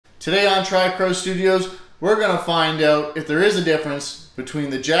Today on TriCrow Studios, we're going to find out if there is a difference between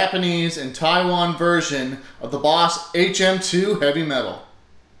the Japanese and Taiwan version of the Boss HM-2 heavy metal.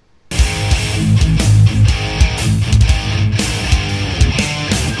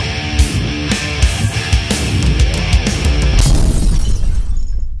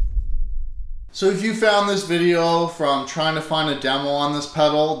 So if you found this video from trying to find a demo on this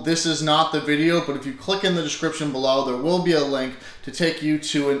pedal, this is not the video, but if you click in the description below, there will be a link to take you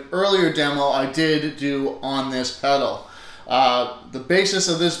to an earlier demo I did do on this pedal. The basis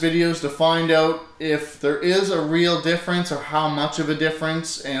of this video is to find out if there is a real difference or how much of a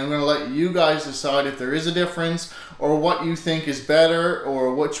difference, and I'm going to let you guys decide if there is a difference or what you think is better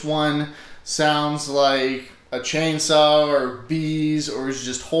or which one sounds like a chainsaw or bees or is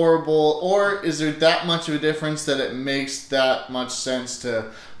just horrible, or is there that much of a difference that it makes that much sense to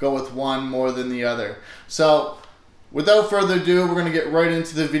go with one more than the other. So without further ado, we're going to get right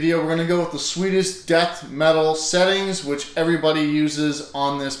into the video. We're going to go with the sweetest death metal settings which everybody uses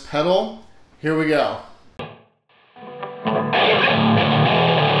on this pedal. Here we go.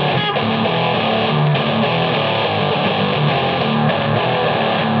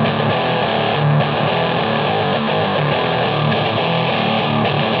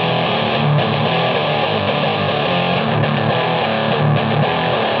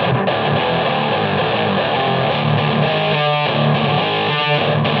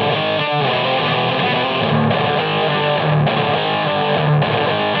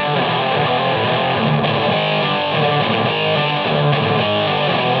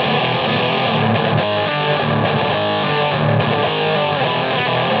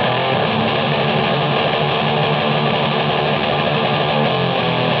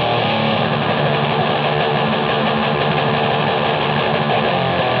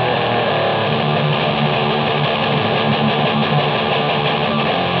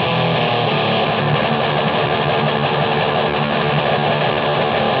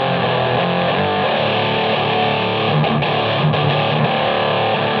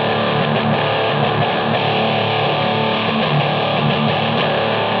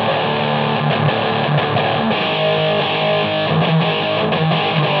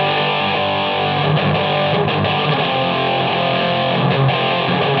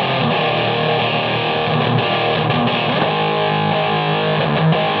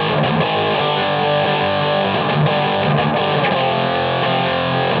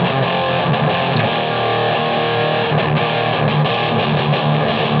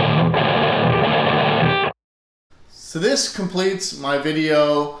 So this completes my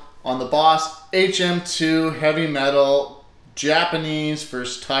video on the Boss HM-2 heavy metal Japanese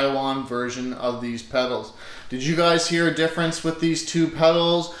versus Taiwan version of these pedals. Did you guys hear a difference with these two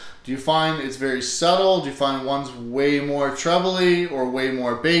pedals? Do you find it's very subtle? Do you find one's way more trebly or way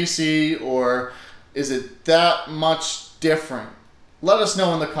more bassy, or is it that much different? Let us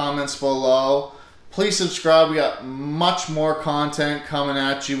know in the comments below. Please subscribe. We got much more content coming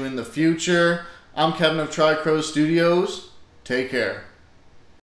at you in the future. I'm Kevin of TriCrow Studios. Take care.